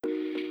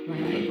Write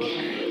a book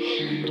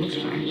and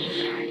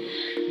describe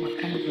what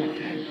kind of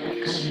writer, what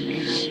kind of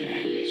man I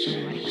am. So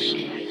write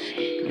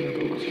a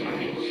book of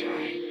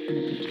life and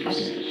a picture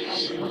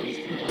of what is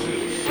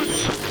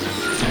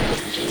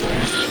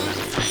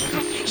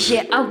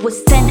Yeah, I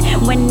was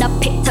 10 when I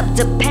picked up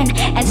the pen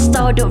and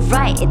started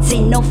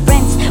writing. No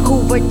friends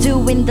who were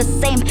doing the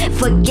same.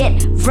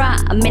 Forget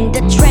rhyming,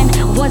 the trend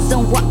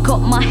wasn't what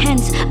caught my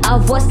hands. I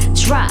was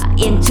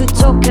trying to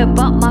talk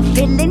about my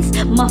feelings,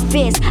 my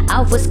fears.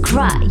 I was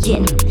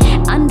crying.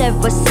 I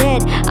never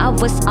said I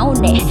was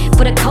on it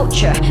for the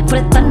culture, for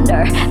the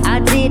thunder. I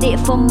did it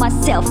for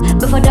myself,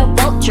 but for the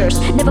vultures.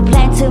 Never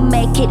planned to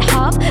make it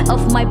half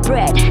of my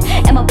bread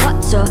and my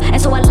butter,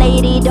 and so I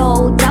laid it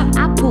all down.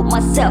 I put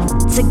myself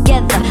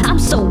together. I'm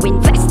so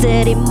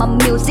invested in my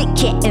music,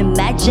 can't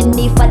imagine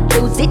if I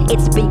lose it.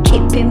 It's been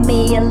keeping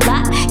me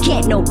alive,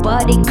 can't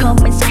nobody come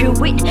and screw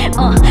it.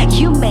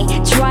 You may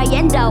try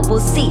and I will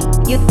see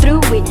you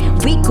through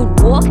it. We could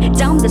walk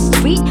down the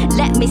street,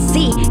 let me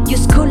see you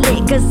school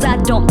it. Cause I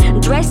don't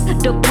dress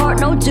the part,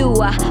 no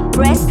do I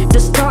press the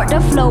start.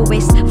 The flow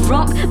is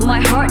from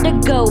my heart, the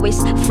go is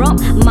from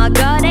my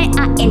God. And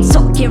I ain't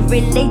talking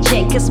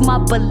religion, cause my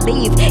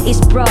belief is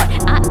broad.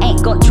 I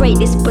ain't gon' trade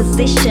this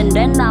position,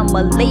 then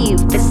I'ma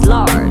leave this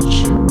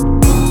large.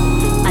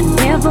 I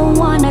never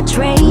wanna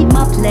trade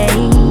my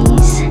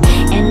place,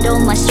 and all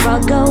my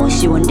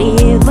struggles, you won't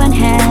even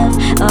have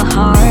a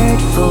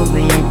heart for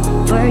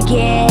it.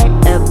 Forget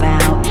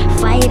about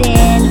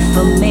fighting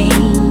for me.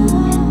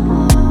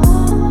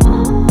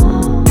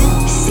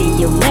 See,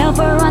 you'll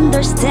never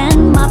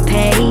understand my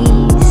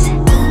pace,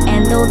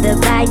 and all the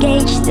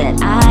baggage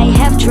that I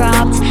have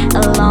dropped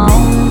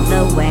along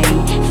the way.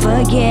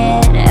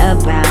 Forget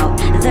about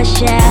the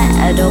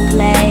shadow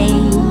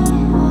play.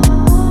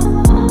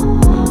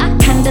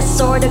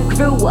 Sorta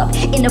grew up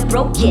in a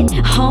broken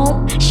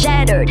home,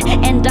 shattered,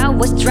 and I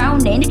was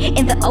drowning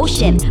in the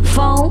ocean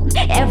foam.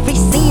 Every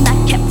scene I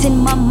kept in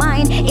my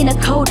mind in a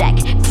Kodak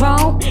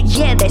chrome.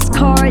 Yeah, they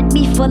scarred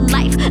me for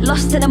life,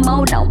 lost in a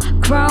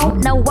monochrome.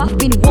 Now I've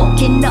been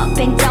walking up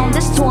and down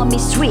the stormy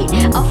street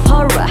of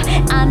horror.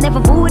 I never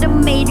would've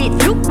made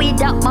it through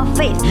without my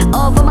faith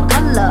over my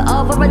color,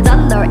 over a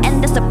dollar,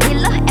 and there's a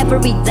pillar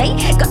every day.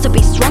 Got to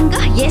be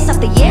stronger, years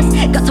after years.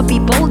 Got to be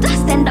bolder,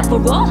 stand up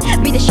for all,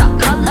 be the shot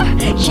caller.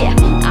 Yeah,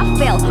 I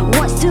fell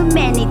once too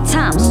many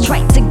times,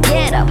 tried to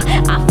get up.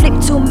 I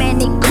flipped too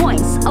many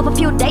coins over a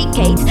few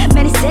decades,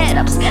 many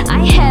setups.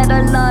 I had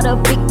a lot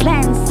of big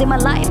plans in my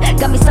life,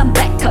 got me some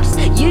backups.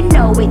 You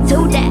know it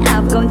too, that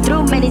I've gone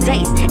through many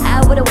days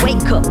I would've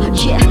wake up.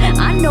 Yeah,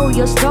 I know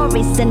your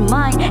stories and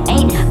mine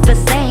ain't the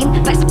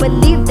same. Best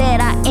believe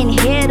that I ain't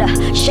here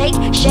to shake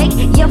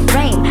your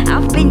frame.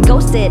 I've been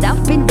ghosted,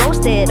 I've been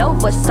roasted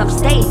over some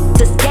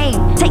status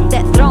game. Take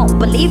that throne,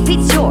 believe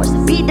it's yours,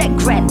 be that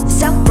grand,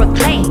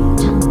 self-proclaimed.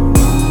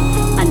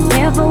 I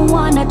never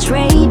wanna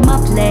trade my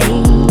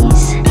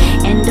place,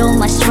 and all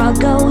my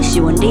struggles,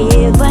 you won't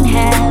even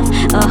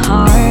have a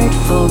heart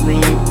for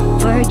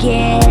it.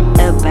 Forget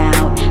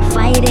about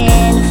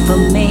fighting for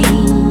me.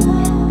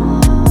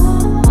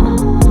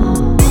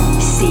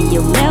 See,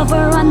 you'll never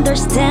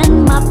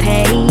understand my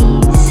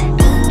pace,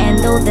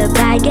 and all the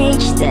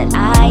baggage that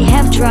I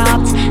have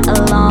dropped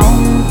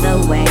along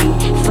the way.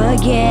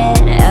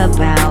 Forget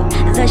about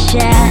the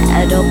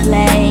shadow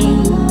play.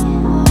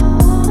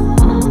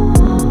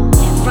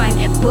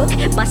 Book,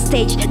 my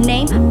stage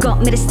name got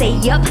me to stay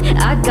up.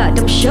 I got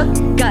them shook,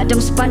 got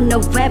them spun a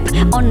web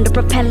on the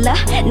propeller.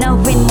 Now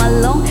in my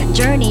long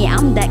journey,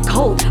 I'm that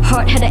cold,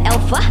 hard-headed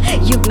alpha.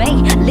 You may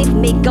leave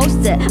me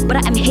ghosted, but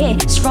I am here,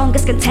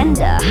 strongest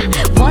contender.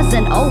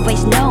 Wasn't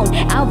always known,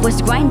 I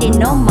was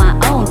grinding on my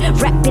own,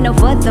 rapping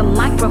over the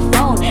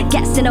microphone,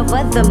 gassing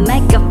over the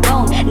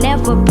megaphone.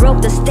 Never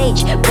broke the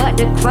stage, but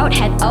the crowd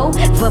had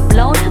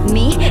overblown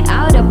me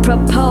out of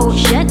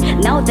proportion.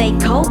 Now they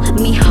call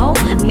me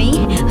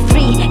homie.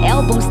 3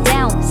 albums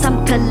down,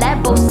 some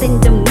collabos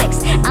in the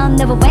mix. I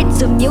never went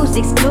to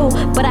music school,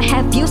 but I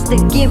have used to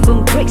give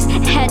them bricks.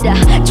 Had a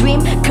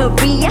dream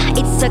career,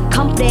 it's a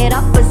complete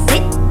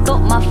opposite.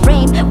 Thought my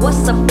frame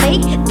was a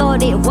fake,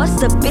 thought it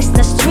was a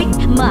business trick.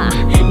 My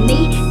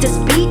need to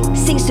speed,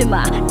 sing to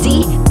my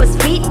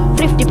deepest feet.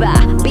 Thrifty by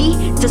beat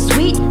to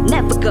sweet,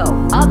 never go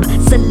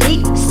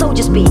obsolete.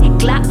 Soldier speed,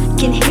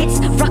 clocking hits,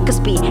 rocker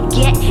speed,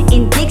 get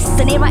in gigs.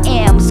 And here I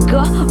am,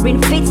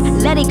 scoring fits,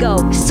 let it go,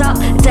 stop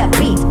that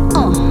beat.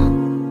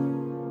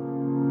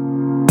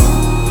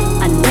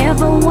 I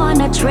never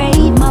wanna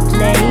trade my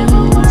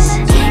place,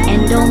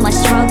 and all my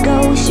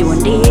struggles, you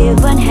won't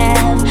even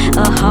have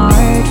a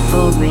heart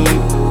for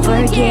it.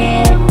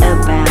 Forget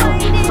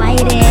about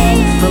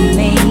fighting for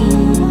me.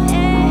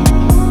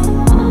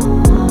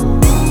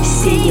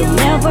 See, you'll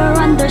never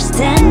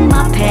understand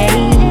my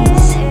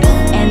pace,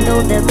 and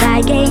all the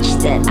baggage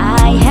that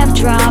I have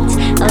dropped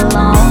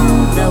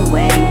along the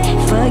way.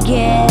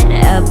 Forget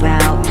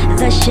about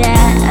the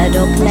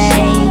shadow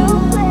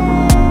play.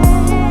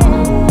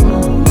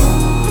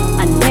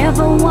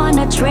 Never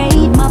wanna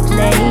trade my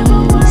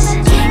place,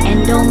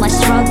 and all my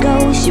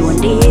struggles, you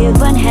won't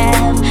even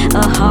have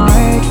a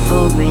heart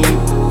for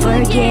it.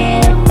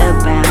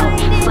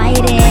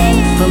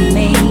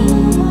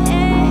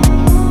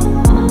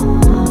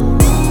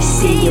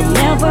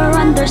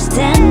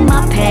 understand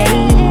my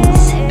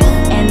pace.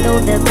 And though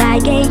the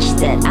baggage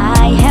that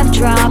I have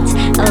dropped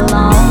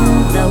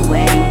along the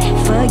way,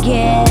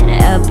 forget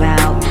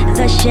about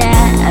the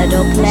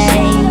shadow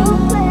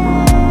play.